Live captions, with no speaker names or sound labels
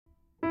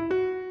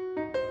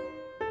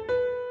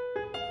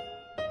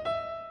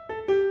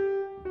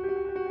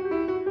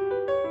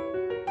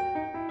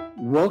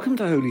Welcome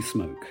to Holy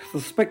Smoke, the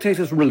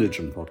Spectator's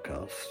Religion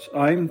podcast.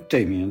 I'm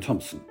Damien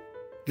Thompson.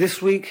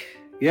 This week,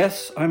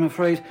 yes, I'm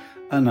afraid,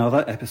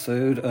 another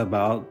episode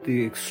about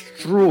the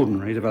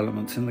extraordinary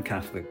developments in the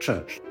Catholic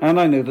Church. And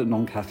I know that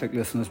non-Catholic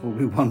listeners will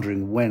be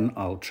wondering when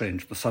I'll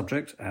change the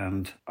subject,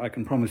 and I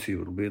can promise you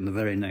it'll be in the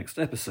very next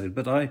episode,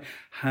 but I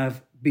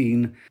have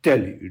been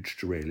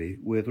deluged, really,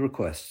 with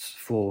requests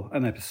for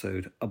an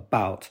episode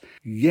about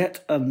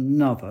yet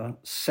another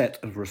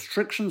set of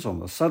restrictions on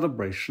the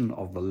celebration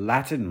of the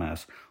Latin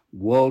Mass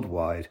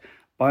worldwide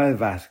by a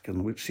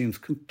Vatican which seems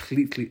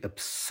completely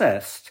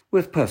obsessed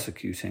with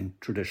persecuting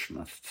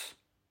traditionalists.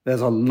 There's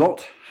a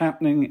lot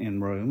happening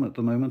in Rome at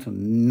the moment,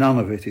 and none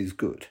of it is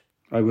good.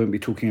 I won't be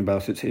talking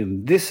about it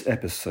in this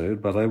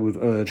episode, but I would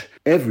urge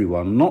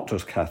everyone, not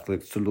just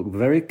Catholics, to look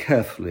very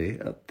carefully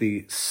at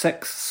the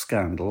sex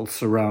scandal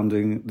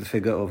surrounding the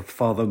figure of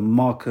Father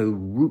Marco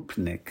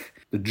Rupnik,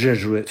 the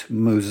Jesuit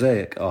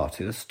mosaic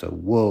artist, a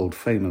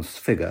world-famous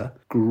figure,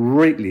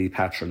 greatly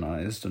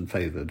patronized and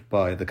favored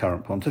by the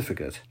current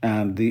pontificate,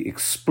 and the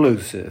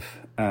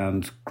explosive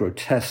and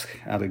grotesque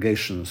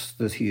allegations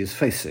that he is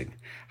facing.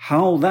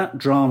 How that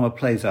drama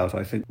plays out,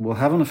 I think, will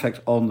have an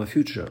effect on the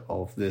future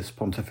of this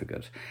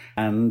pontificate.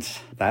 And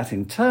that,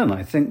 in turn,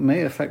 I think,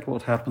 may affect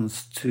what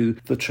happens to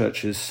the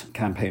Church's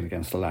campaign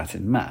against the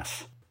Latin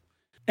Mass.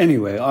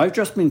 Anyway, I've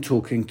just been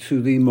talking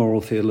to the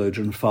moral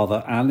theologian Fr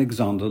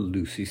Alexander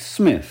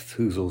Lucie-Smith,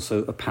 who's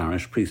also a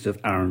parish priest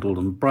of Arundel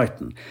and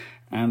Brighton.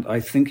 And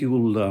I think you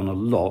will learn a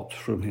lot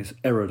from his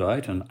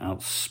erudite and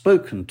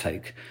outspoken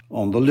take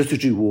on the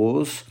liturgy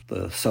wars,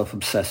 the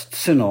self-obsessed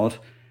Synod,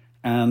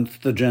 and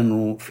the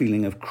general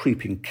feeling of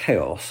creeping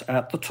chaos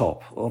at the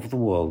top of the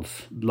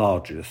world's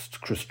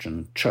largest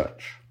Christian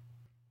church.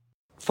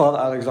 Father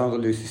Alexander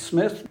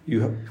Lucie-Smith,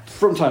 you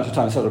from time to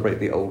time celebrate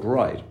the Old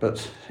Rite,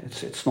 but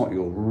it's not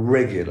your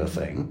regular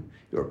thing.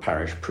 You're a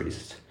parish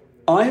priest.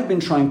 I have been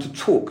trying to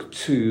talk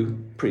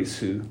to priests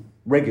who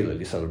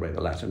regularly celebrate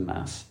the Latin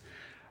Mass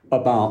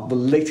about the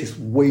latest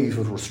wave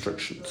of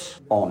restrictions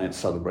on its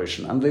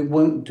celebration, and they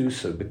won't do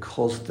so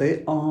because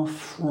they are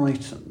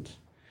frightened.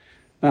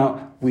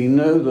 Now, we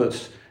know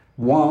that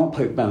while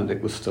Pope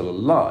Benedict was still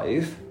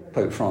alive,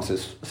 Pope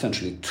Francis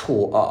essentially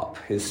tore up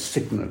his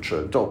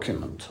signature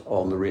document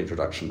on the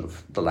reintroduction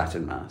of the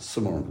Latin Mass,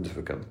 Summorum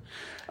Pontificum.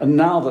 And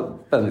now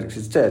that Benedict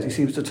is dead, he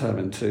seems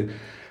determined to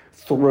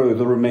throw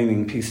the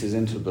remaining pieces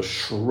into the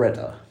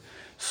shredder,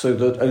 so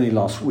that only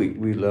last week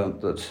we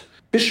learnt that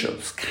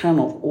bishops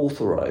cannot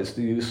authorize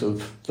the use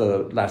of the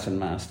Latin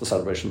Mass, the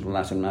celebration of the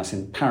Latin Mass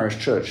in parish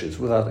churches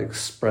without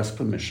express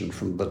permission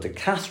from the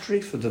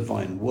Dicastery for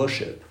Divine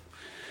Worship,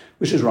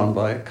 which is run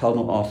by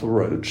Cardinal Arthur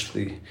Roche,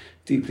 the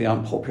deeply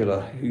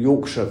unpopular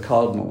Yorkshire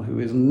cardinal who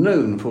is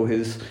known for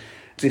his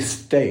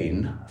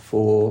disdain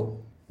for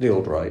the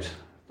Old Rite,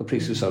 the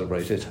priests who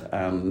celebrate it,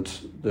 and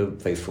the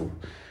faithful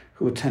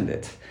who attend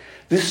it.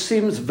 This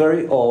seems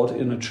very odd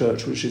in a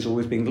church which is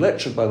always being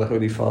lectured by the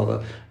Holy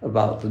Father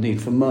about the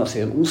need for mercy,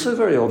 and also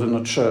very odd in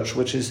a church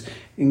which is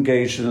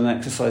engaged in an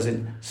exercise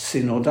in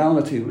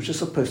synodality, which is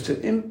supposed to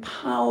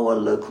empower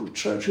local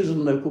churches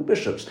and local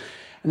bishops.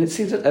 And it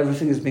seems that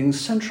everything is being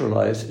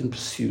centralized in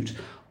pursuit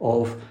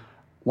of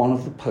one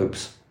of the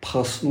Pope's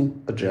personal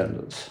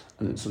agendas.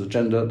 And it's an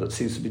agenda that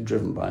seems to be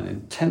driven by an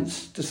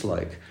intense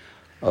dislike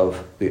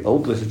of the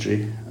old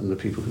liturgy and the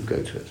people who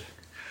go to it.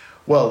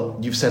 Well,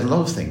 you've said a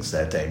lot of things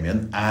there,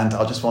 Damien, and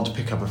I just want to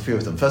pick up a few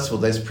of them. First of all,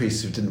 those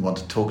priests who didn't want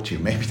to talk to you,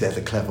 maybe they're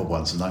the clever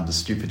ones and I'm the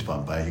stupid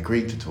one, but I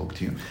agreed to talk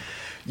to you.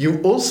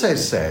 You also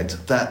said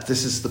that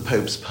this is the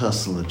Pope's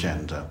personal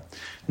agenda.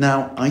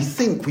 Now, I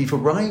think we've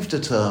arrived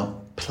at a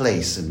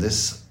place in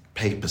this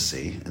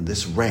papacy, in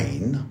this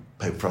reign,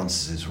 Pope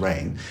Francis's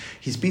reign.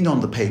 He's been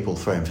on the papal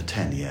throne for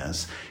 10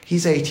 years.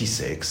 He's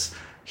 86.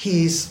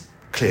 He's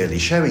clearly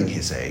showing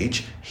his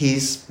age.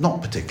 He's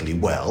not particularly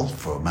well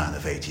for a man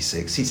of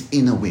 86. He's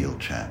in a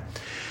wheelchair.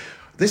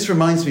 This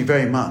reminds me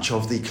very much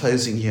of the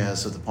closing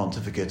years of the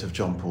pontificate of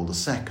John Paul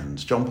II.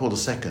 John Paul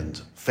II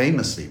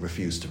famously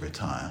refused to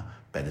retire.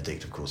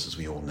 Benedict, of course, as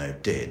we all know,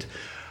 did.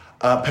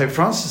 Pope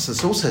Francis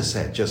has also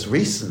said just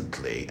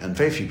recently, and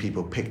very few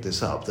people picked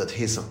this up, that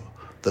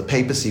the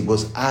papacy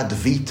was ad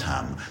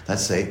vitam,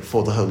 let's say,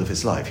 for the whole of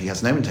his life. He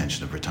has no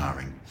intention of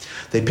retiring.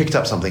 They picked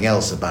up something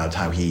else about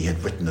how he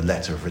had written a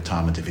letter of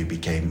retirement if he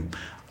became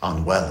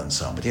unwell and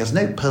so on, but he has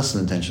no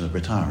personal intention of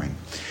retiring.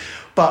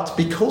 But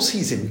because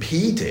he's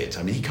impeded,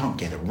 I mean, he can't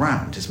get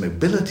around, his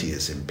mobility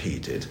is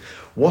impeded,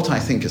 what I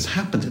think has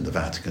happened in the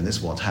Vatican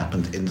is what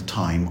happened in the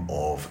time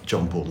of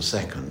John Paul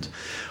II.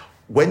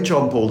 When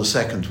John Paul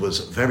II was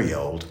very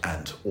old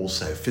and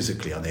also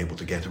physically unable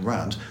to get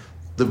around,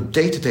 the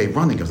day-to-day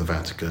running of the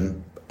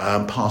Vatican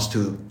passed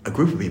to a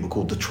group of people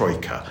called the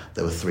Troika.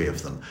 There were three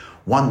of them.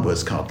 One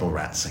was Cardinal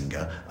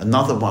Ratzinger,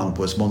 another one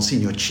was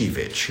Monsignor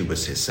Civic, who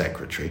was his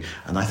secretary,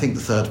 and I think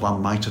the third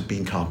one might have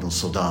been Cardinal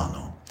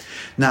Sodano.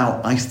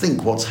 Now, I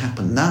think what's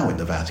happened now in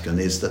the Vatican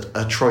is that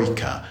a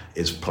troika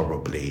is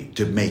probably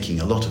making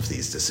a lot of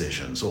these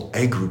decisions, or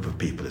a group of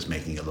people is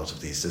making a lot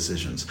of these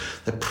decisions.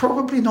 They're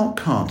probably not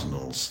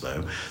cardinals,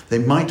 though. They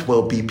might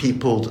well be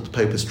people that the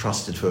Pope has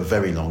trusted for a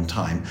very long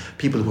time,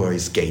 people who are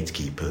his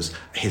gatekeepers,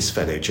 his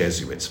fellow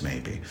Jesuits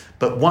maybe.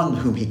 But one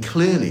whom he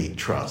clearly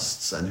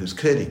trusts and who's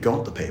clearly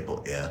got the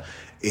papal ear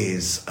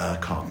is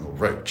Cardinal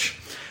Roche.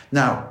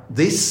 Now,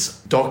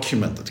 this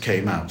document that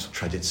came out,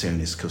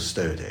 Traditionis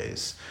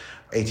Custodes,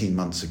 18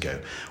 months ago,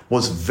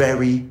 was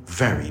very,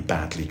 very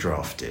badly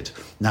drafted.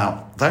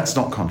 Now, that's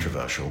not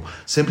controversial,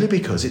 simply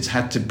because it's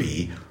had to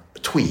be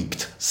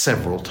tweaked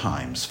several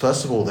times.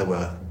 First of all, there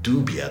were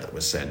dubia that were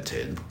sent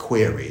in,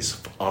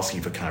 queries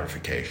asking for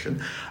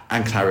clarification,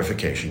 and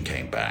clarification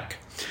came back.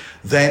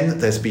 Then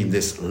there's been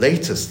this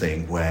latest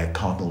thing where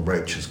Cardinal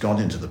Roche has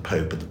gone into the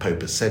Pope and the Pope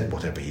has said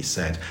whatever he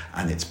said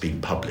and it's been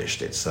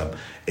published. It's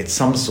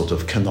some sort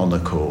of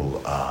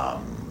canonical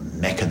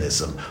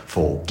mechanism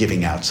for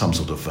giving out some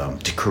sort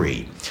of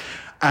decree.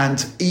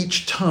 And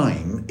each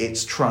time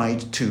it's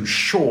tried to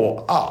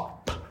shore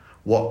up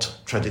what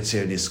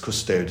Traditionis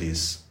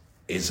Custodes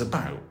is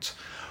about.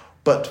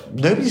 But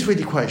nobody's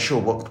really quite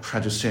sure what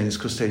Traditionis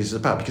Custodes is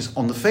about, because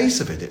on the face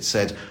of it, it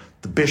said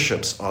the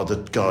bishops are the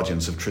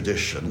guardians of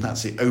tradition.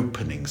 That's the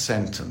opening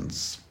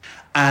sentence.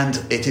 And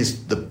it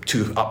is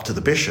up to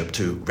the bishop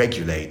to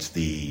regulate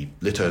the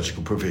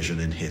liturgical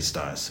provision in his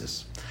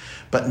diocese.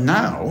 But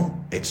now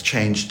it's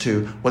changed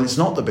to, well, it's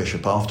not the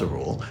bishop after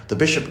all. The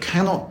bishop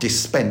cannot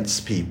dispense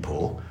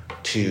people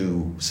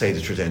to say the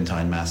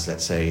Tridentine Mass,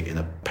 let's say, in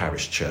a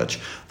parish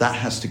church. That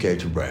has to go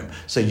to Rome.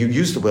 So you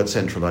use the word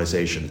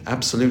centralisation.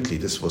 Absolutely,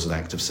 this was an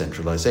act of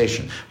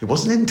centralisation. It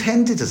wasn't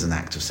intended as an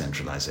act of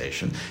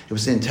centralisation. It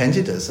was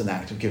intended as an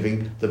act of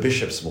giving the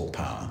bishops more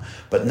power.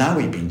 But now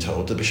we've been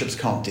told the bishops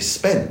can't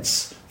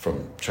dispense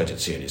from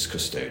Traditionis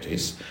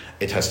Custodes.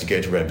 It has to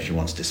go to Rome if you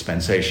want a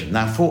dispensation.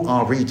 Now, for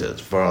our readers,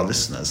 for our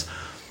listeners,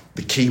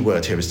 the key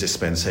word here is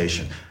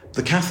dispensation.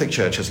 The Catholic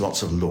Church has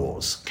lots of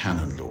laws,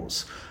 canon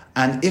laws.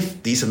 And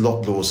if these are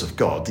not laws of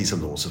God, these are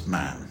laws of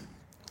man.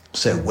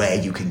 So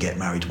where you can get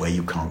married, where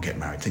you can't get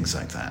married, things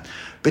like that.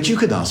 But you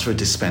could ask for a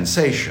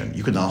dispensation.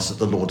 You could ask that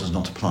the law does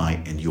not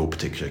apply in your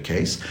particular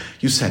case.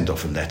 You send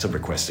off a letter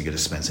requesting a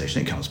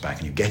dispensation. It comes back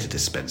and you get a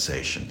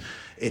dispensation.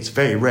 It's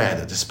very rare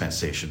that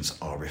dispensations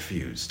are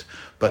refused.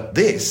 But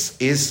this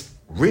is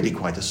really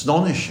quite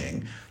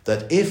astonishing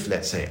that if,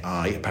 let's say,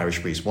 I, a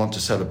parish priest, want to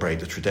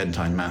celebrate the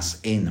Tridentine Mass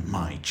in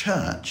my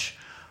church,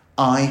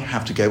 I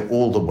have to go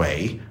all the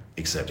way,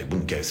 except it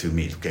wouldn't go through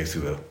me, it would go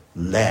through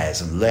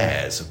layers and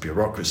layers of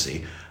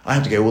bureaucracy. I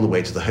have to go all the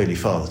way to the Holy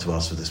Father to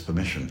ask for this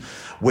permission,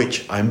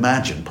 which I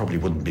imagine probably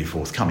wouldn't be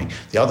forthcoming.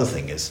 The other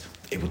thing is,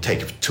 it would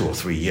take 2 or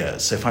 3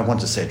 years. So if I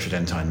want to say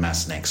Tridentine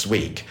Mass next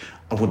week,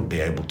 I wouldn't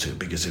be able to,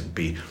 because it would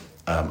be,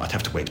 I'd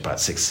have to wait about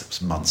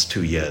 6 months,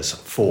 2 years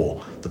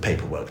for the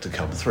paperwork to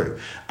come through.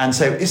 And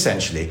so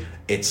essentially,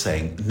 it's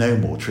saying no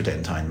more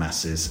Tridentine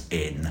Masses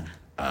in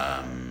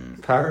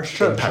parish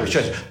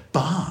churches.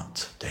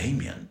 But,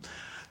 Damien,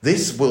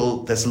 there's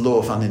a law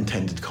of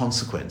unintended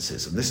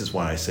consequences, and this is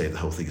why I say the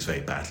whole thing is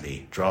very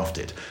badly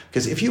drafted.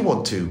 Because if you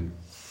want to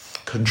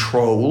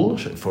control,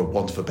 for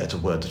want of a better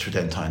word, the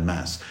Tridentine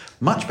Mass,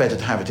 much better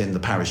to have it in the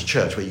parish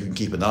church where you can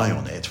keep an eye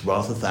on it,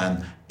 rather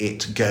than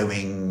it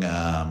going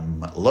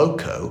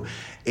loco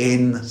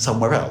in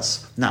somewhere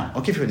else. Now,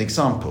 I'll give you an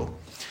example.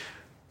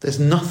 There's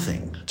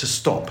nothing to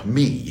stop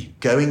me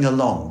going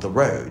along the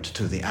road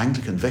to the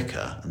Anglican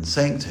vicar and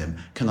saying to him,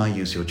 can I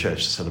use your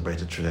church to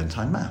celebrate a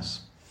Tridentine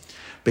Mass?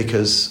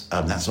 Because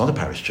that's not a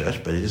parish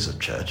church, but it is a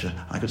church.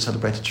 I could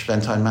celebrate a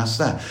Tridentine Mass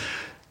there.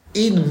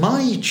 In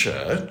my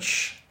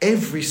church,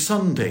 every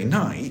Sunday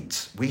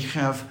night, we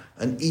have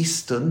an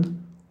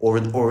Eastern or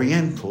an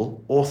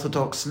Oriental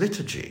Orthodox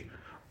liturgy.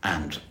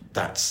 And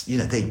that's,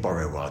 they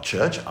borrow our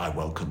church. I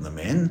welcome them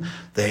in.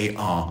 They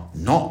are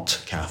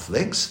not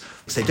Catholics.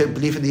 They don't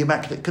believe in the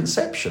Immaculate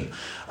Conception.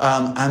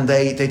 And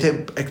they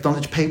don't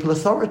acknowledge papal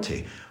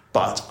authority.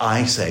 But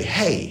I say,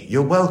 hey,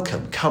 you're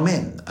welcome, come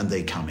in. And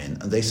they come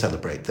in and they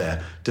celebrate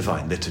their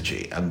divine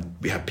liturgy. And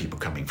we have people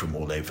coming from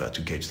all over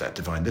to go to that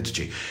divine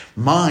liturgy.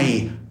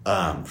 My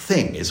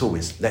thing is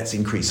always, let's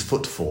increase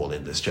footfall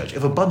in this church.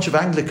 If a bunch of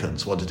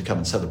Anglicans wanted to come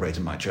and celebrate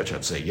in my church,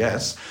 I'd say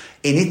yes.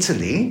 In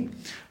Italy,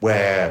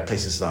 where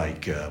places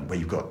like, where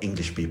you've got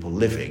English people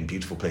living,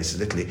 beautiful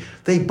places in Italy,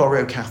 they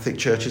borrow Catholic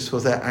churches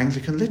for their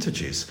Anglican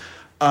liturgies.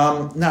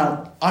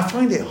 Now, I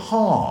find it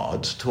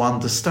hard to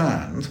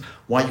understand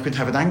why you can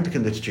have an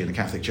Anglican liturgy in the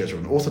Catholic Church or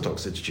an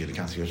Orthodox liturgy in the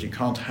Catholic Church. You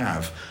can't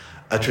have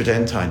a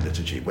Tridentine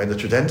liturgy, when the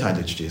Tridentine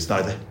liturgy is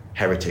neither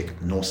heretic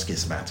nor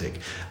schismatic.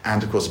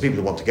 And, of course, the people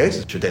who want to go to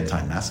the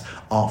Tridentine Mass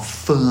are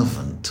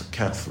fervent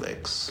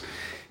Catholics.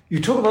 You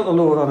talk about the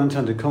law of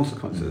unintended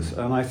consequences,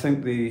 and I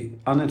think the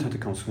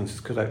unintended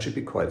consequences could actually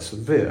be quite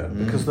severe,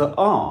 because there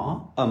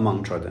are,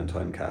 among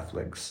Tridentine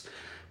Catholics,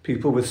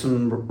 people with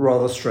some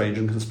rather strange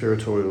and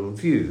conspiratorial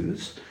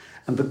views.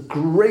 And the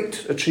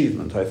great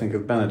achievement, I think,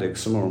 of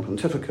Benedict's Summorum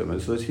Pontificum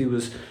is that he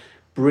was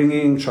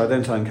bringing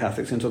Tridentine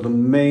Catholics into the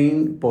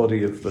main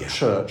body of the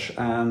church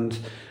and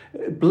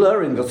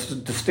blurring the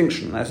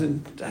distinction, as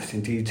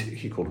indeed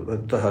he called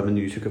it, the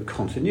hermeneutic of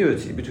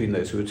continuity between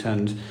those who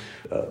attend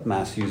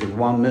Mass using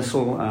one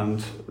missal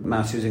and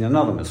Mass using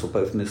another missal,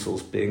 both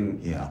missals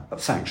being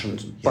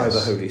sanctioned by the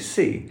Holy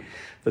See.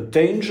 The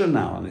danger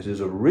now, and it is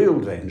a real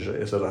danger,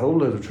 is that a whole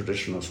load of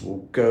traditionalists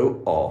will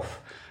go off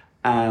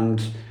and,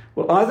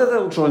 well, either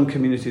they'll join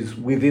communities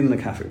within the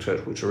Catholic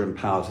Church which are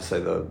empowered to say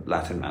the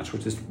Latin Mass,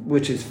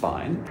 which is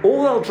fine,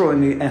 or they'll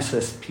join the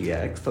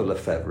SSPX, the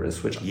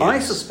Lefebvres, which I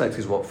suspect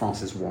is what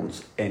Francis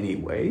wants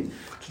anyway,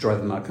 to drive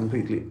them out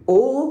completely,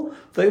 or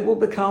they will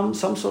become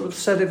some sort of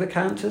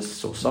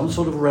sedevacantists or some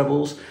sort of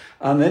rebels,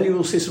 and then you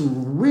will see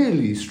some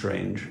really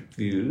strange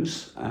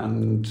views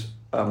and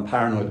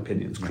paranoid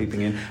opinions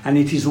creeping in, and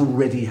it is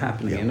already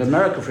happening. In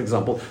America, for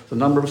example, the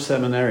number of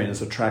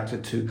seminarians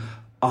attracted to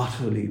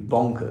utterly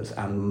bonkers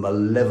and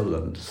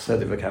malevolent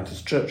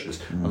sedevacantist churches,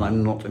 and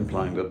I'm not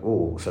implying that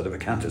all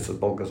sedevacantists are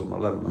bonkers or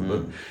malevolent,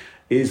 but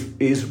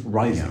is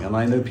rising. And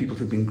I know people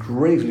who've been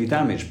gravely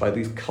damaged by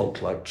these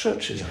cult-like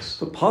churches.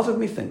 But part of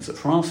me thinks that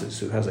Francis,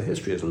 who has a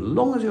history as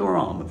long as your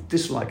arm of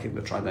disliking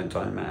the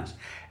Tridentine Mass,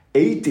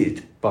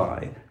 aided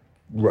by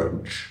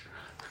Roche,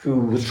 who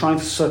was trying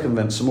to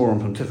circumvent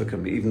Summorum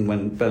Pontificum even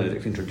when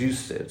Benedict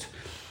introduced it,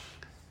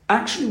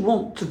 actually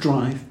want to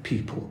drive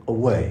people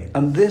away.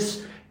 And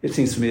this, it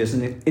seems to me, is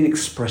an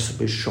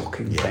inexpressibly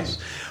shocking thing.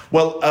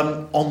 Well,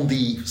 on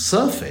the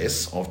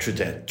surface of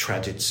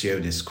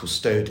Traditionis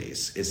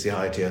Custodes is the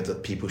idea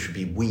that people should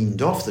be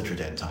weaned off the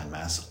Tridentine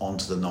Mass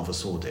onto the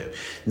Novus Ordo.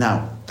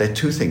 Now, there are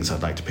two things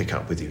I'd like to pick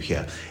up with you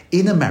here.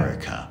 In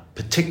America,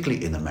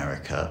 particularly in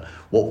America,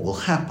 what will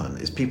happen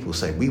is people will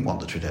say, we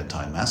want the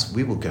Tridentine Mass,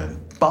 we will go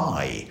and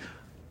buy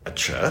a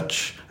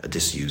church, a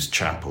disused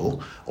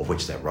chapel, of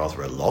which there are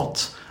rather a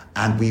lot,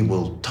 and we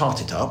will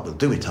tart it up, we'll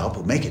do it up,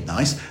 we'll make it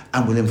nice,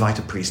 and we'll invite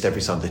a priest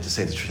every Sunday to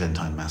say the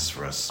Tridentine Mass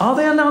for us. Are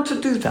they allowed to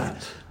do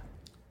that?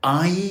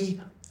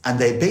 And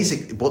they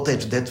basically,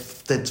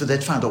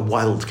 they'd found a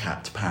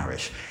wildcat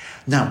parish.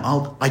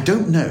 Now, I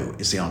don't know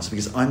is the answer,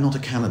 because I'm not a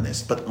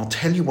canonist, but I'll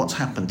tell you what's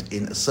happened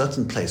in a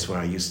certain place where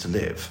I used to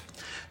live.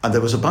 And there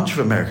was a bunch of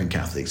American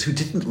Catholics who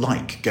didn't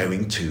like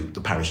going to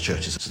the parish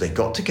churches. So they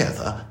got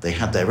together, they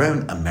had their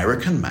own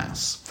American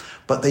Mass,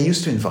 but they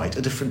used to invite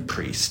a different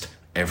priest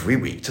every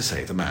week to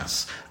say the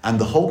Mass. And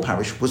the whole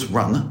parish was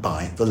run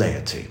by the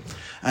laity.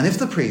 And if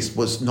the priest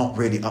was not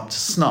really up to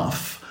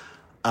snuff,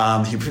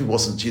 he really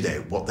wasn't,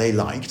 what they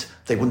liked,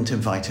 they wouldn't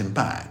invite him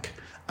back.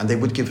 And they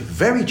would give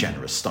very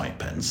generous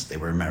stipends. They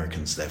were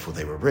Americans, therefore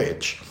they were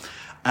rich.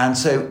 And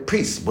so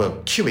priests were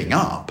queuing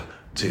up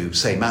to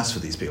say Mass for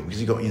these people, because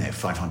you got,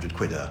 500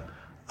 quid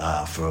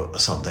for a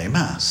Sunday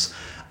Mass.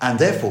 And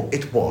therefore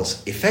it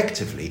was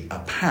effectively a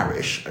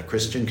parish, a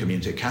Christian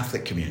community, a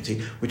Catholic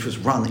community, which was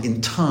run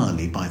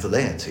entirely by the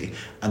laity,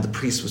 and the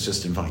priest was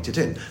just invited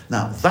in.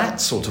 Now, that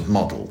sort of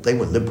model, they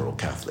were liberal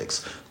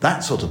Catholics,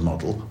 that sort of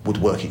model would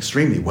work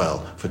extremely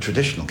well for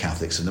traditional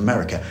Catholics in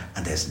America,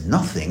 and there's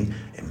nothing,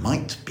 it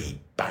might be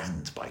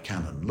banned by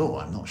canon law,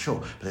 I'm not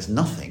sure, but there's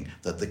nothing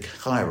that the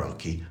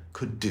hierarchy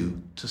could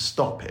do to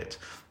stop it.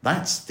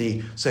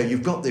 So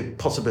you've got the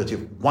possibility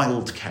of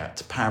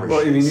wildcat parishes.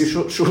 Well, you mean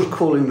you're short of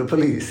calling the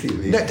police? You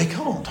mean? No, they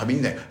can't. I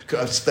mean, there's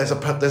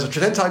a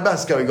Tridentine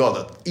Mass going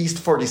on at East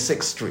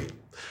 46th Street.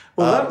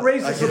 Well, that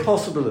raises the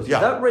possibility.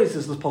 Yeah. That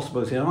raises the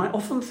possibility, and I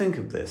often think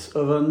of this,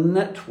 of a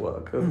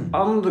network of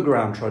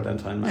underground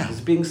Tridentine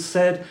Masses being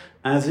said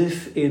as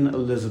if in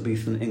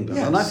Elizabethan England.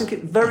 Yes. And I think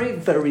it very,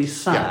 very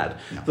sad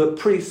that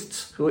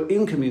priests who are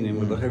in communion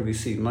with the Holy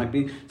See might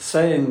be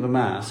saying the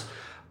Mass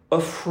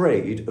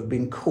afraid of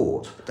being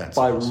caught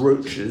by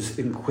Roche's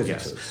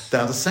inquisitors. Yes.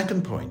 Now, the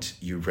second point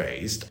you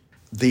raised,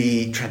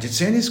 the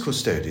Traditionis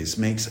Custodes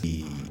makes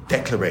a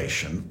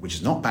declaration which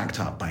is not backed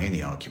up by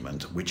any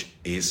argument, which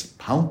is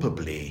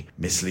palpably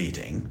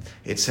misleading.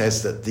 It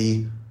says that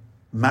the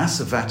Mass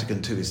of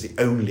Vatican II is the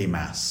only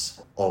Mass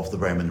of the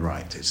Roman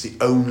Rite. It's the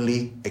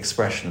only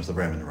expression of the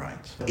Roman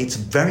Rite. It's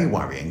very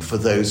worrying for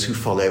those who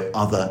follow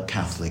other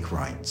Catholic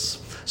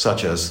rites,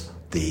 such as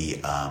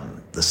the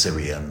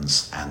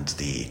Syrians and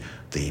the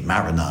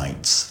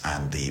Maronites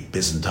and the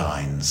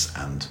Byzantines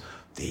and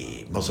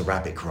the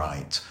Mozarabic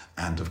rite,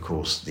 and of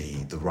course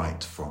the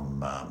rite from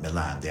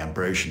Milan, the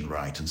Ambrosian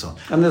rite, and so on.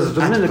 And there's a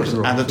Dominican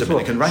rite. And the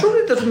Dominican rite.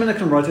 Surely the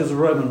Dominican rite is a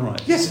Roman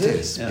rite. Yes, it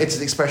is. Yeah. It's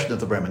an expression of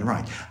the Roman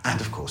rite.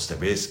 And of course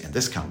there is, in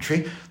this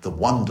country, the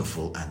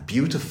wonderful and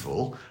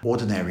beautiful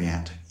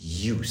Ordinariat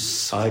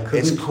Use. I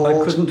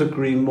couldn't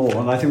agree more.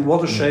 And I think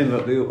what a shame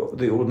that the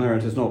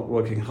Ordinariat is not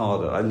working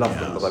harder. I love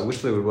them, but I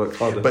wish they would work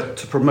harder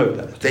to promote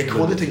that. They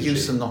call it a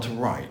use and not a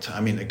rite. I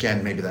mean,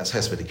 again, maybe that's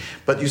Hespedy.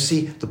 But you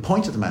see, the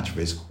point of the matter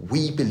is,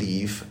 we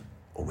believe,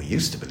 or we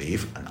used to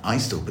believe, and I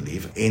still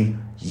believe,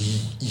 in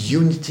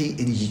unity,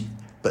 in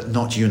but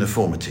not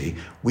uniformity.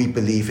 We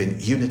believe in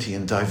unity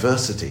and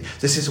diversity.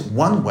 This is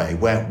one way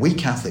where we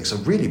Catholics are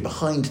really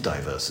behind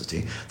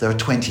diversity. There are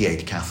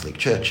 28 Catholic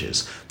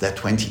churches. There are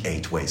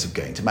 28 ways of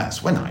going to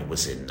Mass. When I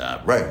was in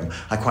Rome,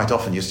 I quite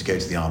often used to go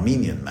to the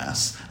Armenian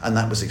Mass, and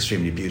that was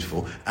extremely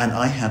beautiful. And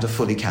I had a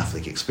fully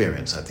Catholic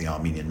experience at the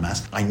Armenian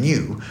Mass. I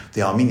knew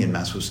the Armenian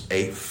Mass was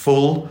a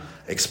full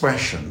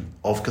expression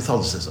of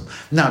Catholicism.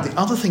 Now, the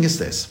other thing is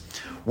this.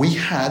 We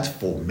had,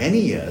 for many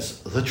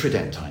years, the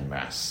Tridentine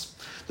Mass.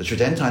 The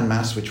Tridentine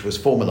Mass, which was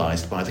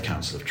formalised by the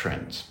Council of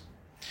Trent.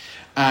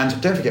 And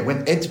don't forget,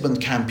 when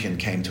Edmund Campion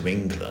came to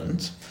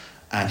England,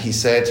 and he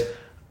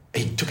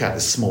took out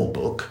this small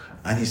book,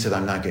 and he said,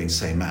 I'm now going to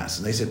say Mass.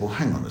 And they said, well,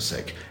 hang on a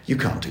sec, you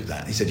can't do that.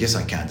 And he said, yes,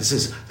 I can. This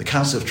is the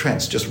Council of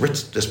Trent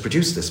just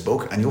produced this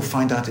book, and you'll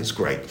find out it's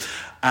great.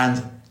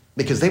 And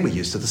because they were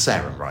used to the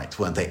Sarum rite,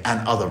 weren't they,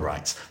 and other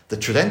rites. The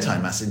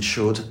Tridentine Mass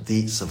ensured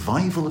the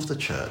survival of the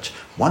church.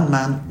 One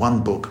man,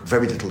 one book,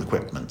 very little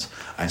equipment.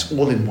 And it's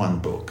all in one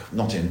book,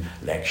 not in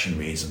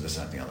lectionaries and this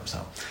and the other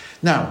stuff.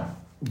 Now,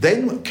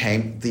 then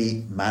came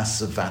the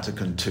Mass of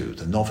Vatican II,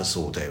 the Novus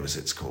Ordo as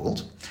it's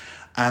called,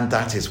 and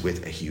that is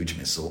with a huge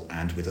missal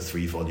and with a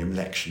 3-volume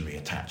lectionary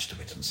attached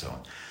to it and so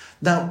on.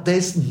 Now,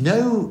 there's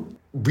no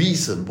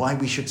reason why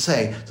we should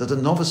say that the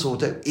Novus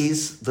Ordo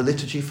is the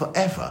liturgy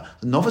forever.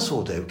 The Novus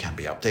Ordo can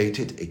be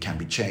updated, it can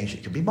be changed,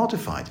 it can be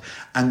modified.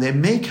 And there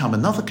may come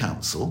another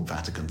council,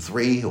 Vatican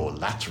III or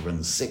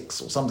Lateran VI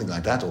or something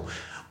like that, or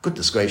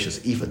goodness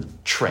gracious, even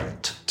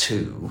Trent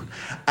II,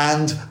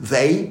 and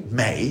they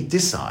may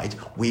decide,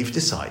 we've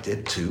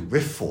decided to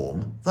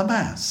reform the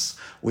Mass.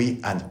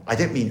 And I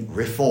don't mean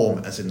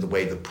reform as in the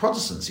way the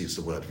Protestants use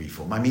the word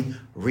reform. I mean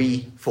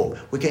reform.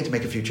 We're going to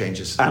make a few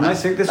changes to the Mass. Mass.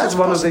 I think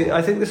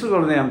this is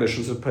one of the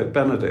ambitions of Pope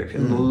Benedict.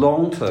 In the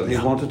long term, he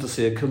wanted to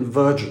see a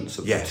convergence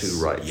of the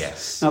two rites.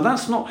 Yes. Now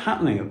that's not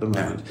happening at the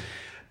moment. No.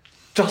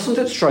 Doesn't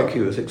it strike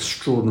you as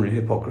extraordinary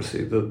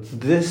hypocrisy that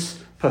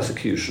this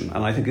persecution,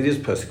 and I think it is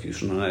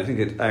persecution, and I think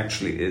it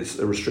actually is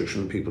a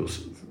restriction of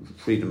people's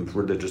freedom of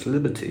religious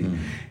liberty,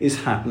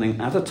 is happening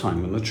at a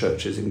time when the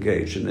church is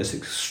engaged in this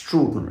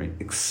extraordinary,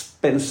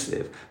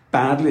 expensive,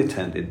 badly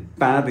attended,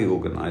 badly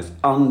organised,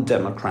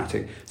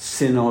 undemocratic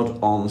synod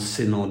on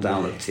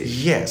synodality?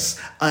 Yes,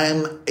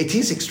 it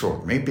is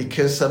extraordinary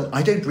because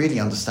I don't really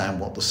understand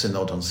what the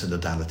synod on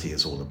synodality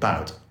is all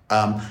about.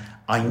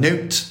 I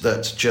note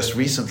that just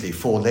recently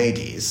 4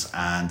 ladies,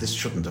 and this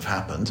shouldn't have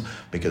happened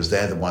because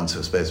they're the ones who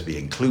are supposed to be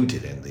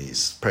included in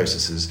these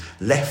processes,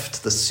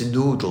 left the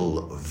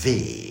synodal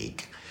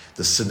Weg,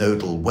 the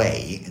synodal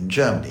way in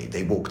Germany.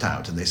 They walked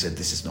out and they said,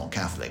 this is not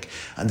Catholic.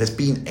 And there's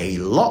been a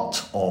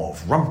lot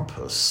of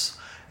rumpus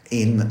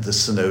in the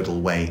synodal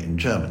way in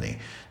Germany.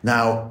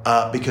 Now,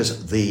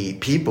 because the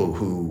people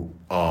who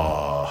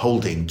are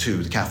holding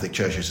to the Catholic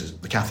Church,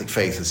 the Catholic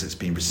faith as it's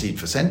been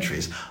received for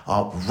centuries,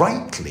 are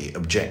rightly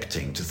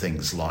objecting to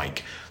things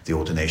like the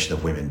ordination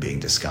of women being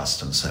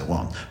discussed and so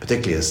on,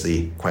 particularly as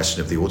the question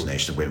of the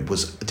ordination of women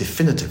was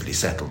definitively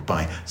settled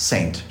by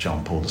Saint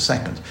John Paul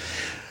II.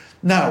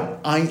 Now,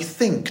 I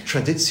think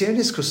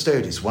Traditionis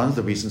Custodes, one of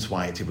the reasons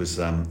why it was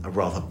a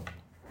rather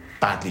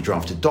badly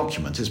drafted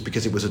document is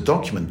because it was a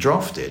document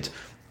drafted,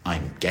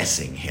 I'm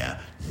guessing here,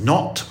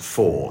 not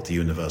for the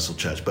universal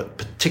church, but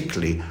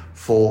particularly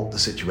for the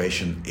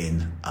situation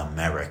in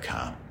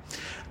America.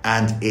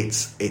 And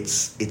it's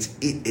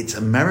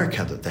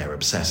America that they're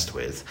obsessed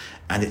with,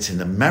 and it's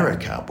in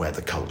America where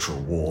the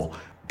cultural war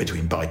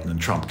between Biden and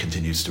Trump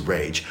continues to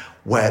rage,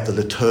 where the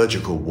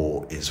liturgical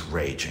war is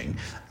raging.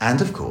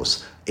 And of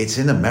course, it's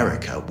in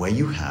America where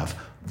you have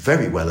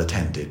very well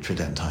attended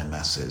Tridentine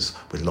Masses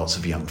with lots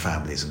of young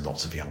families and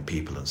lots of young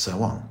people and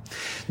so on.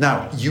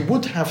 Now, you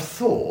would have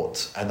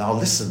thought, and our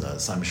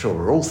listeners, I'm sure,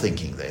 are all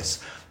thinking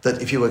this,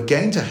 that if you were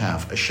going to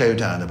have a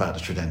showdown about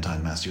a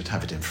Tridentine Mass, you'd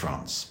have it in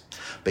France.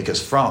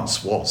 Because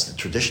France was the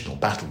traditional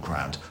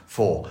battleground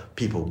for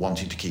people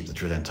wanting to keep the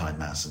Tridentine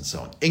Mass and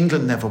so on.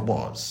 England never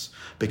was,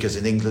 because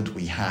in England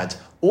we had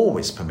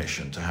always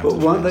permission to have the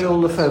Tridentine Mass. But weren't they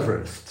all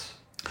Lefebvrists?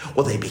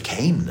 Well, they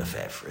became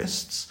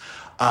Lefebvrists.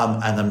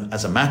 And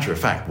as a matter of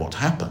fact, what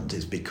happened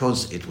is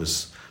because it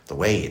was the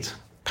way it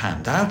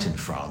panned out in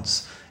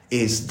France,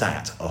 is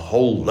that a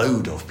whole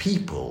load of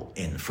people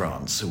in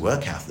France who were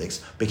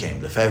Catholics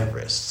became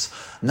Lefebvrists.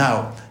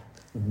 Now,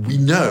 we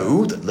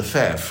know that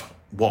Lefebvre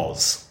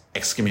was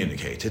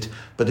excommunicated,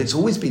 but it's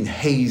always been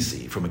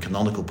hazy from a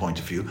canonical point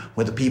of view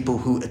whether people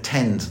who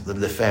attend the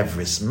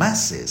Lefebvrist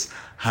masses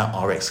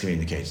are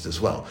excommunicated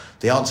as well.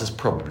 The answer is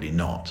probably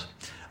not.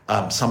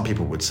 Some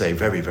people would say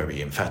very,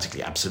 very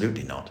emphatically,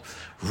 absolutely not.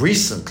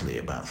 Recently,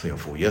 about 3 or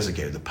 4 years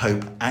ago, the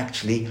Pope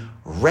actually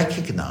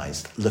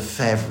recognized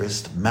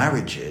Lefebvrist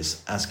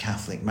marriages as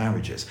Catholic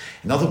marriages.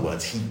 In other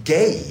words, he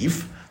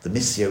gave the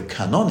Missio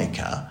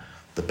Canonica,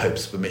 the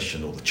Pope's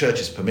permission or the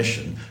Church's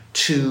permission,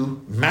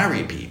 to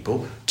marry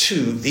people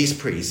to these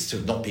priests who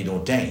had not been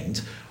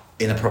ordained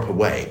in a proper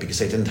way because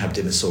they didn't have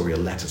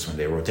demissorial letters when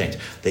they were ordained.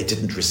 They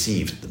didn't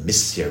receive the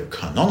Missio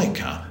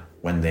Canonica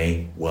when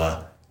they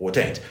were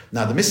ordained.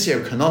 Now, the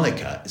Missio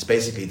Canonica is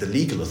basically the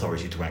legal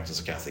authority to act as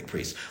a Catholic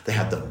priest. They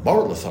have the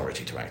moral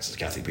authority to act as a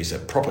Catholic priest. They're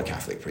proper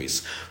Catholic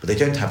priests, but they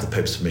don't have the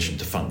Pope's permission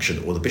to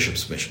function or the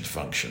Bishop's permission to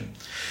function.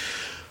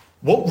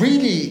 What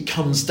really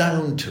comes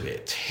down to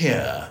it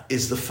here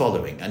is the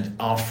following, and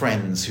our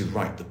friends who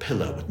write The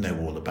Pillar would know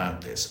all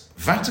about this.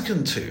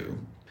 Vatican II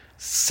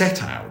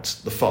set out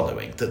the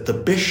following, that the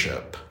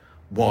bishop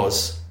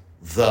was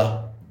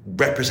the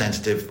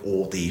representative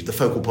or the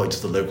focal point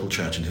of the local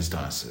church in his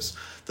diocese.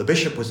 The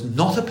bishop was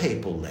not a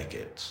papal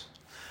legate,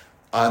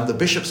 and the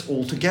bishops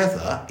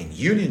altogether, in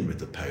union with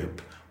the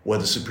Pope, were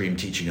the supreme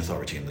teaching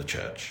authority in the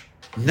church.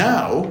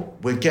 Now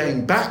we're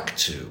going back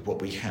to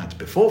what we had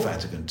before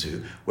Vatican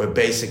II, where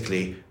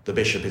basically the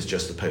bishop is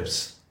just the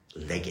Pope's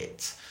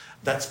legate.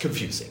 That's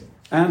confusing.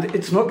 And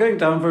it's not going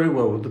down very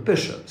well with the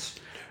bishops.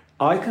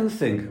 I can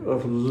think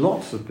of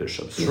lots of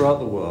bishops throughout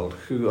the world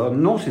who are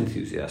not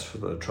enthusiasts for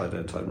the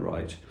Tridentine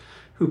Rite,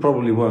 who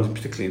probably weren't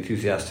particularly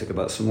enthusiastic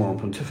about Summorum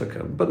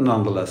Pontificum, but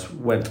nonetheless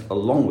went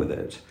along with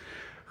it,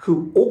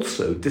 who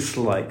also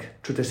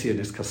dislike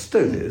Traditionis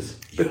Custodes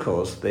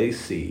because they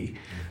see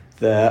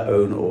their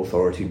own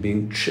authority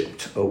being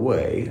chipped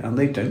away, and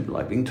they don't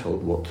like being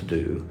told what to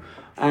do.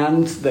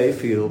 And they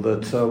feel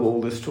that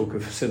all this talk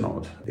of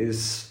synod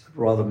is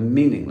rather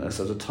meaningless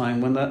at a time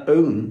when their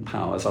own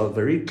powers are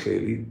very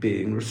clearly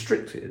being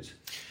restricted.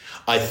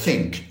 I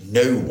think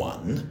no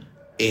one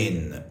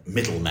in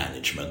middle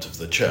management of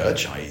the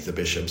church, i.e. the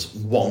bishops,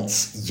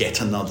 wants yet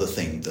another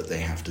thing that they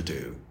have to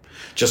do.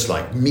 Just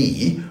like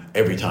me,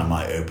 every time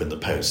I open the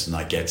post and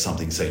I get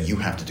something saying, you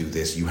have to do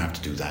this, you have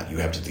to do that, you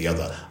have to do the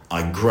other,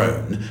 I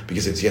groan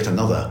because it's yet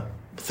another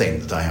thing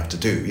that I have to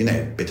do,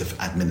 a bit of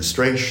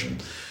administration.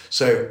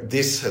 So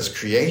this has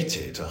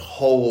created a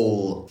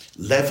whole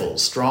level,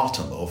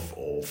 stratum of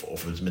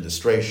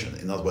administration.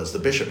 In other words, the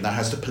bishop now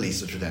has to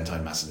police the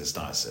Tridentine Mass in his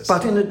diocese.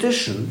 But in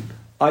addition,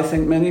 I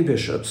think many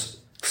bishops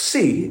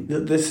see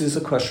that this is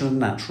a question of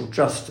natural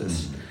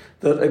justice.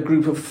 That a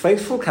group of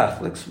faithful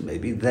Catholics,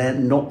 maybe they're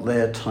not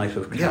their type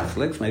of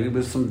Catholics, maybe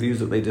with some views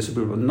that they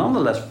disapprove of,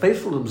 nonetheless,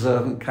 faithful,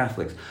 observant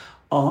Catholics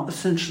are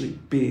essentially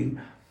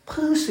being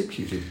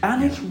persecuted.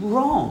 And it's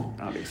wrong,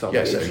 Alexander.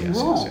 It's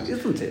wrong,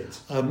 isn't it?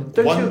 Don't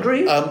you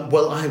agree?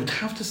 Well, I would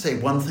have to say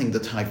one thing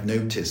that I've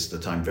noticed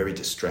that I'm very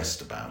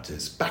distressed about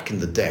is back in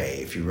the day,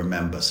 if you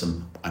remember,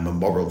 I'm a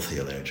moral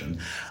theologian,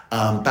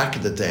 back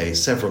in the day,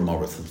 several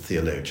moral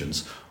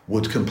theologians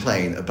would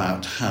complain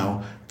about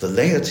how the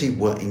laity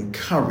were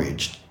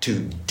encouraged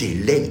to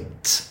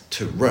delate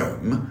to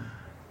Rome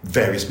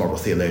various moral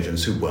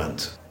theologians who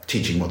weren't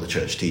teaching what the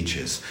church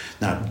teaches.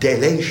 Now,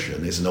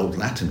 delation is an old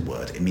Latin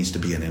word. It means to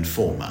be an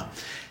informer.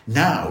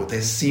 Now,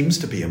 there seems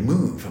to be a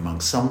move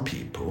among some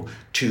people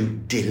to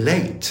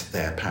delate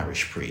their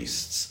parish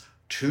priests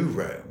to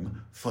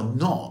Rome for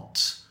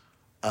not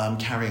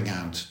carrying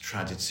out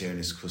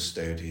traditionis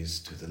custodes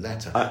to the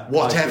letter,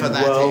 whatever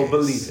that is. Well,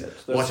 believe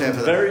it. There's some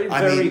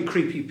very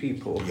creepy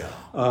people. Yeah,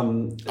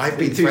 I've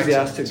been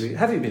enthusiastically.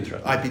 Have you been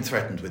threatened? I've been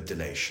threatened with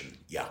delation.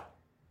 Yeah.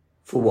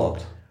 For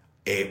what?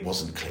 It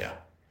wasn't clear.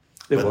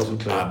 It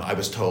wasn't clear. I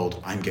was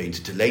told I'm going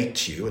to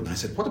delate you, and I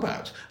said, "What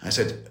about?" I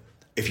said,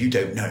 "If you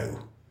don't know,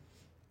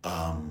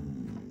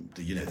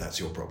 that's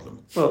your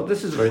problem." Well,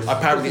 this is very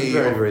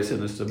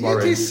sinister.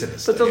 It is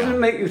sinister. But doesn't it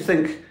make you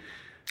think?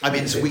 I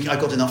mean, I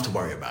got enough to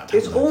worry about.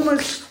 It's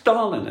almost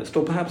Stalinist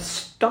or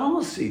perhaps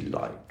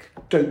Stasi-like,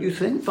 don't you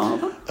think,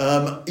 Father?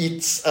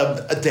 It's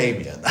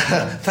Damien.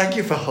 Thank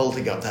you for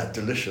holding up that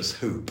delicious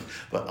hoop,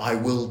 but I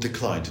will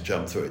decline to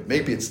jump through it.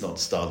 Maybe it's not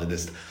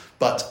Stalinist,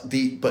 but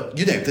the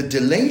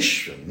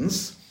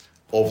delations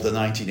of the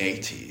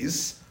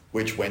 1980s,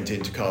 which went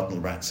into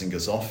Cardinal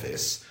Ratzinger's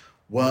office,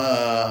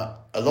 were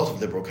a lot of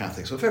liberal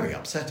Catholics were very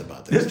upset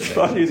about this. It's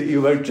funny that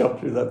you won't jump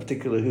through that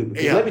particular hoop.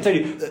 Yeah. Let me tell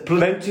you,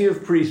 plenty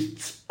of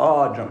priests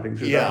are jumping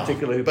through that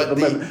particular hoop at the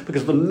moment,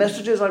 because the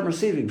messages I'm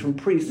receiving from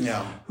priests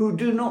who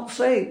do not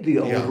say the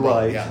old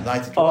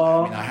rite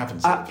are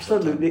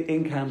absolutely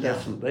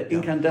incandescent. They're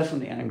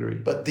incandescently angry.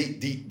 But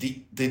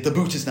the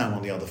boot is now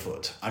on the other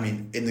foot. I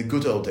mean, in the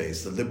good old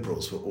days, the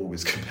liberals were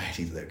always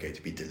complaining that they were going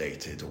to be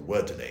delated or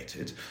were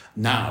delated.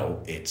 Now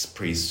it's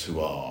priests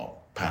who are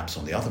perhaps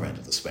on the other end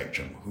of the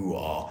spectrum, who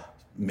are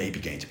maybe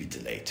going to be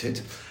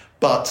delated.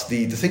 But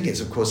the thing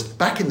is, of course,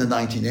 back in the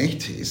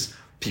 1980s,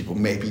 people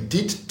maybe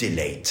did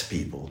delate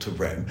people to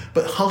Rome,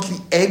 but hardly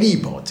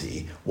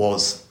anybody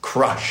was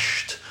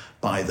crushed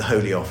by the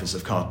Holy Office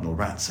of Cardinal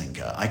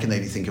Ratzinger. I can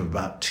only think of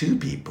about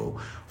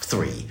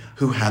 3,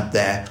 who had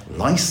their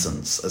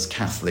license as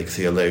Catholic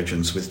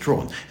theologians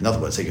withdrawn. In other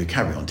words, they could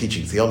carry on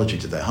teaching theology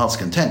to their heart's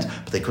content,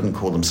 but they couldn't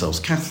call themselves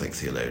Catholic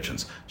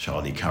theologians.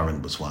 Charlie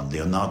Curran was one,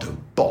 Leonardo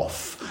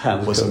Boff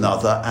was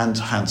another, and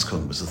Hans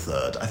Kuhn was a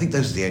third. I think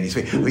those are the only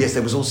 3. Oh yes,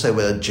 there was also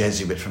a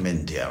Jesuit from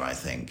India, I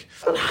think.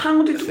 But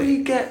how did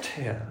we get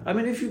here? I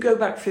mean, if you go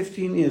back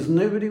 15 years,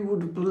 nobody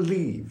would have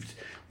believed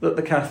that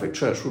the Catholic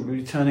Church would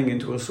be turning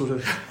into a sort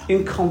of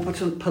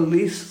incompetent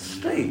police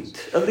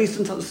state, at least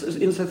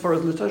insofar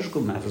as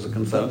liturgical matters are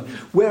concerned,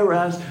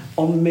 whereas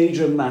on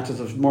major matters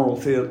of moral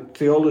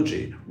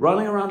theology,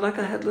 running around like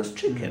a headless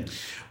chicken.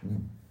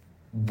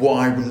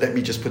 Why? Let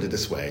me just put it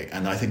this way,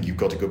 and I think you've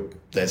got a good...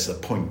 There's a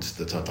point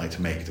that I'd like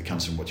to make that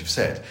comes from what you've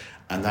said,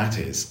 and that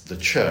is the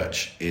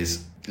Church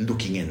is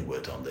looking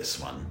inward on this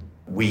one.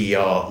 We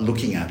are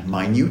looking at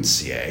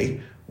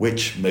minutiae,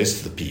 which most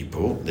of the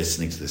people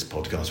listening to this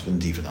podcast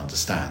wouldn't even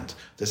understand.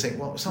 They're saying,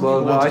 well,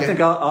 I think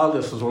our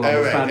listeners will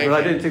understand, right, okay. But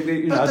I don't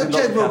think that, But the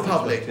general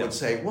public would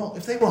say, well,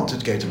 if they wanted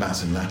to go to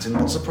Mass in Latin,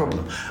 what's the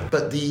problem?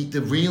 But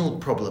the real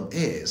problem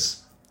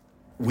is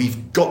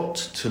we've got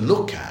to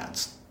look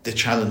at the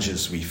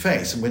challenges we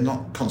face, and we're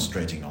not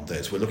concentrating on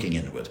those. We're looking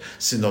inward.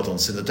 Synod on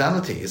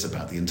Synodality is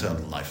about the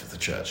internal life of the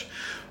Church.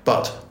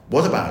 But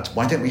what about,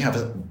 why don't we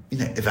have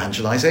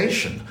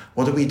evangelization?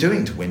 What are we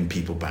doing to win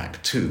people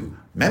back to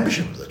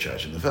membership of the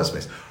Church in the first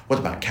place? What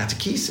about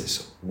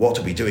catechesis? What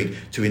are we doing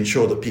to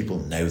ensure that people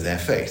know their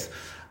faith?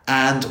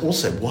 And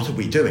also, what are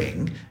we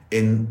doing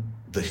in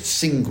the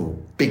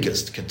single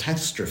biggest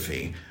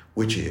catastrophe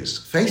which is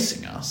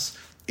facing us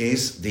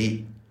is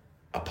the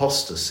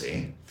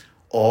apostasy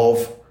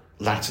of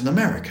Latin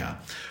America.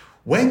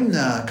 When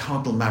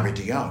Cardinal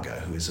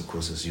Maradiaga, who is, of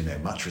course, as you know,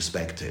 much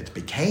respected,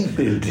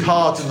 became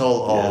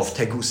Cardinal of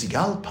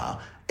Tegucigalpa,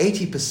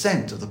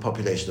 80% of the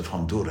population of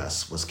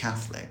Honduras was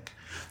Catholic.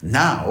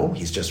 Now,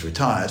 he's just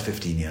retired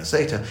 15 years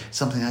later,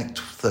 something like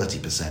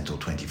 30% or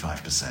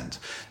 25%.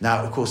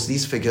 Now, of course,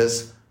 these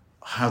figures,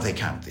 how they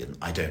count them,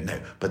 I don't know.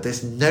 But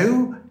there's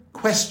no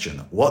question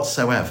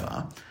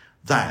whatsoever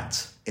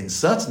that in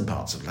certain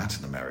parts of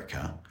Latin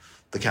America,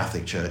 the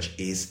Catholic Church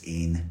is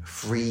in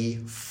free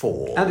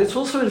fall. And it's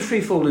also in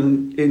free fall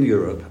in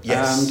Europe.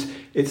 Yes. And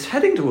it's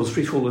heading towards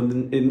free fall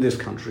in this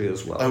country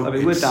as well. Oh, I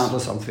mean, we're down to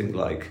something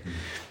like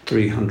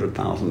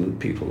 300,000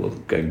 people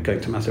going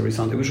to Mass every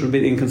Sunday, which would have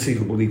been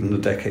inconceivable even a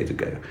decade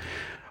ago.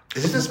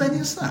 Is it as many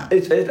as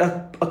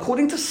that?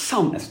 According to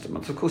some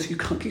estimates, of course, you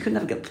can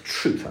never get the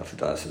truth out of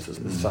dioceses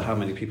as to how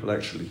many people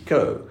actually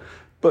go.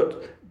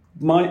 But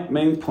my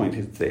main point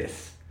is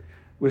this,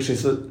 which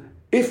is that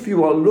if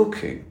you are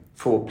looking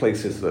for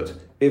places that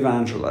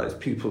evangelize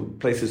people,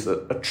 places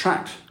that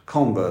attract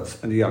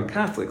converts and young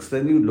Catholics,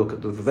 then you look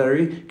at the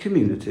very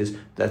communities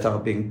that are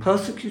being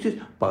persecuted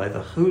by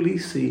the Holy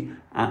See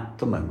at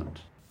the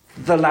moment.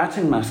 The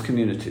Latin Mass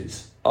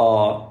communities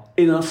are,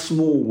 in a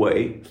small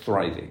way,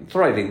 thriving.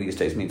 Thriving these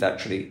days means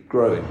actually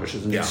growing, which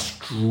is an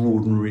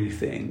extraordinary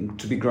thing,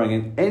 to be growing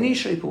in any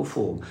shape or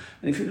form.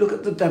 And if you look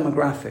at the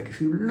demographic,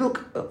 if you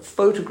look at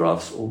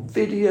photographs or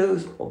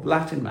videos of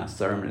Latin Mass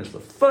ceremonies, the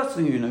first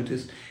thing you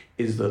notice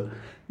is that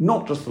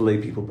not just the lay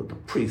people, but the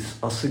priests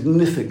are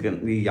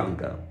significantly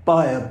younger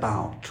by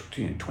about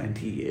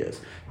 20 years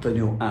than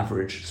your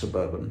average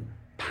suburban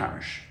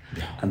parish.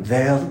 Yeah. And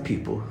they are the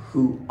people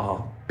who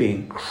are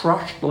being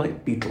crushed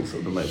like beetles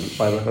at the moment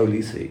by the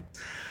Holy See.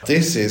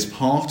 This is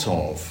part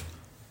of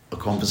a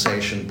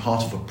conversation,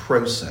 part of a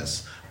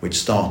process which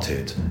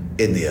started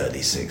in the early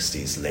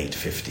 60s, late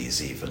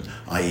 50s even,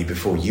 i.e.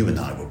 before you and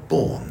I were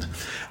born.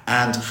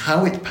 And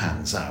how it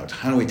pans out,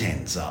 how it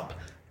ends up,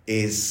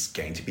 is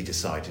going to be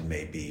decided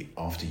maybe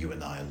after you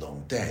and I are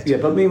long dead. Yeah,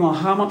 but meanwhile,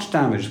 how much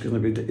damage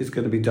is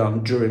going to be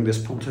done during this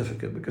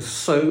pontificate? Because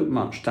so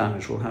much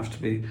damage will have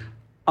to be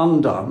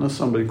undone, as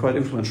somebody quite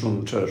influential in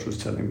the Church was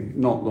telling me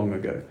not long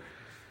ago,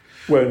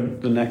 when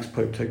the next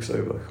Pope takes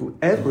over.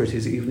 Whoever it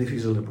is, even if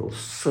he's a liberal,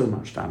 so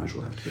much damage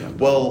will have to be undone.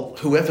 Well,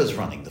 whoever's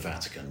running the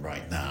Vatican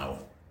right now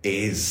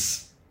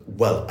is...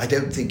 Well, I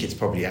don't think it's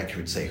probably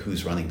accurate to say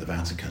who's running the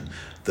Vatican.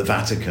 The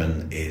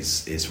Vatican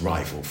is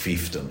rival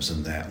fiefdoms,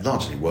 and they're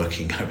largely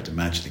working, I would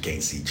imagine,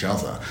 against each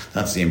other.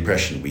 That's the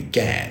impression we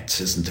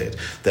get, isn't it?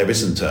 There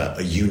isn't a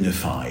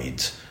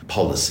unified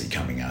policy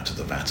coming out of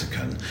the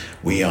Vatican.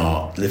 We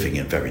are living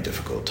in very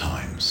difficult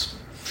times,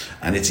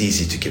 and it's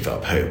easy to give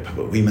up hope,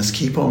 but we must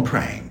keep on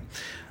praying.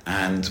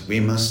 And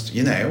we must,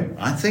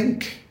 I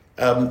think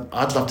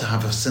I'd love to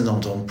have a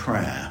synod on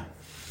prayer.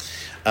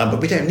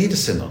 But we don't need a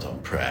synod on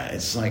prayer.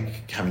 It's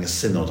like having a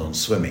synod on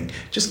swimming.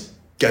 Just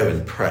go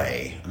and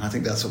pray. And I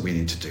think that's what we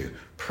need to do.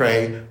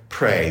 Pray,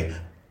 pray.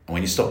 And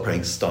when you stop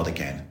praying, start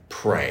again.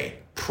 Pray,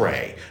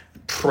 pray.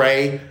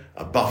 Pray,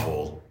 above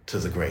all, to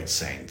the great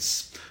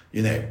saints.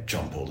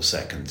 John Paul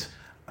II,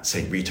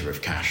 St. Rita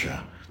of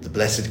Cascia, the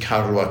blessed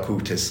Caro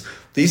Acutis.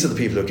 These are the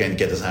people who are going to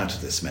get us out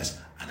of this mess.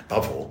 And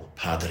above all,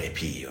 Padre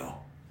Pio.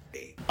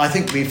 I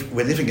think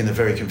we're living in a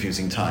very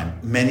confusing time.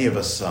 Many of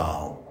us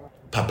are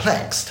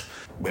perplexed.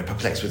 We're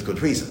perplexed with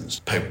good reasons.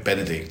 Pope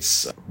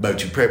Benedict's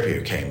motu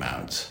proprio came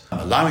out,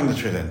 allowing the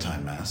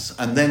Tridentine Mass,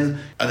 and then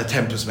an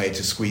attempt was made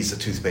to squeeze the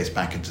toothpaste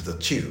back into the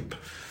tube,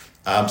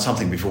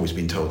 something we've always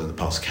been told in the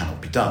past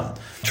cannot be done.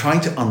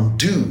 Trying to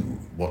undo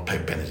what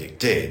Pope Benedict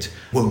did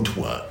won't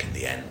work in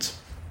the end.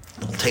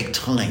 It'll take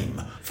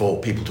time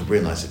for people to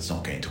realise it's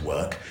not going to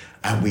work,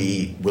 and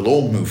we will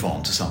all move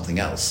on to something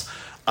else.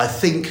 I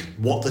think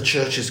what the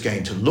Church is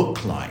going to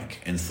look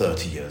like in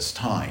 30 years'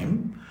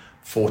 time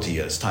 40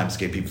 years' time is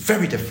going to be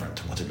very different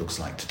to what it looks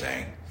like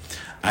today.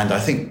 And I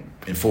think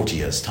in 40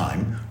 years'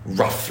 time,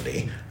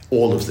 roughly,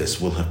 all of this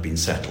will have been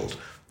settled.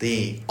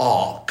 The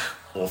arc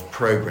of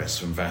progress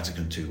from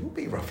Vatican II will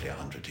be roughly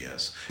 100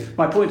 years.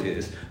 My point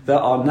is, there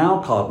are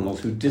now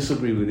cardinals who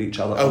disagree with each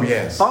other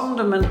on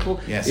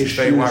fundamental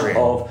issues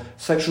of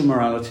sexual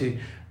morality,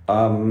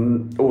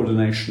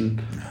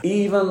 ordination,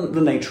 even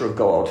the nature of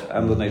God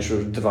and the nature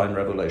of divine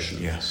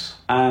revelation. Yes.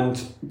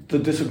 And the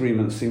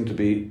disagreements seem to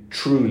be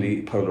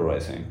truly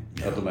polarizing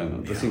at the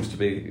moment. There seems to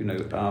be,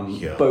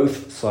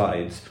 both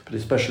sides, but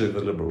especially the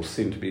liberals,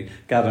 seem to be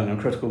gathering a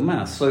critical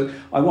mass. So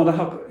I wonder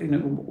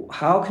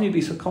how can you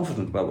be so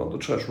confident about what the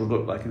church will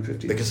look like in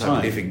 50 years' Because time?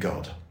 I believe in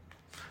God.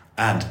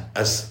 And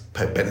as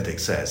Pope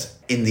Benedict says,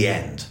 in the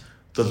end,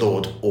 the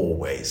Lord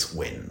always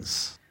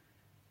wins.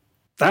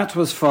 That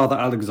was Fr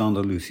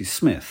Alexander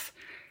Lucie-Smith,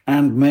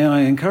 and may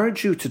I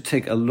encourage you to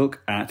take a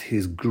look at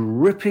his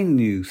gripping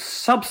new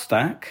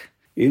Substack,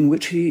 in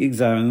which he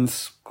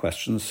examines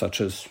questions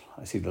such as,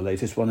 I see the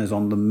latest one is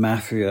on the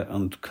Mafia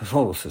and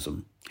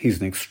Catholicism.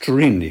 He's an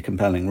extremely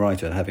compelling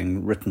writer,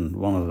 having written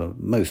one of the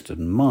most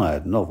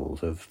admired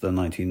novels of the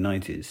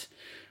 1990s,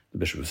 The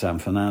Bishop of San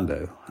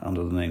Fernando,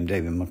 under the name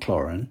David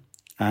Maclaurin,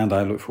 and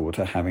I look forward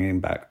to having him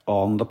back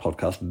on the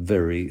podcast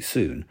very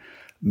soon.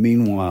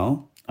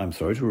 Meanwhile, I'm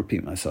sorry to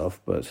repeat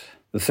myself, but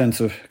the sense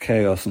of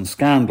chaos and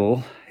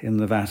scandal in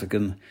the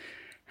Vatican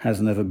has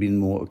never been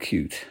more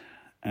acute,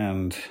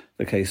 and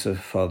the case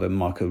of Father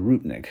Marco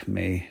Rupnik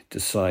may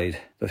decide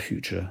the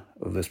future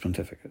of this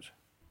pontificate.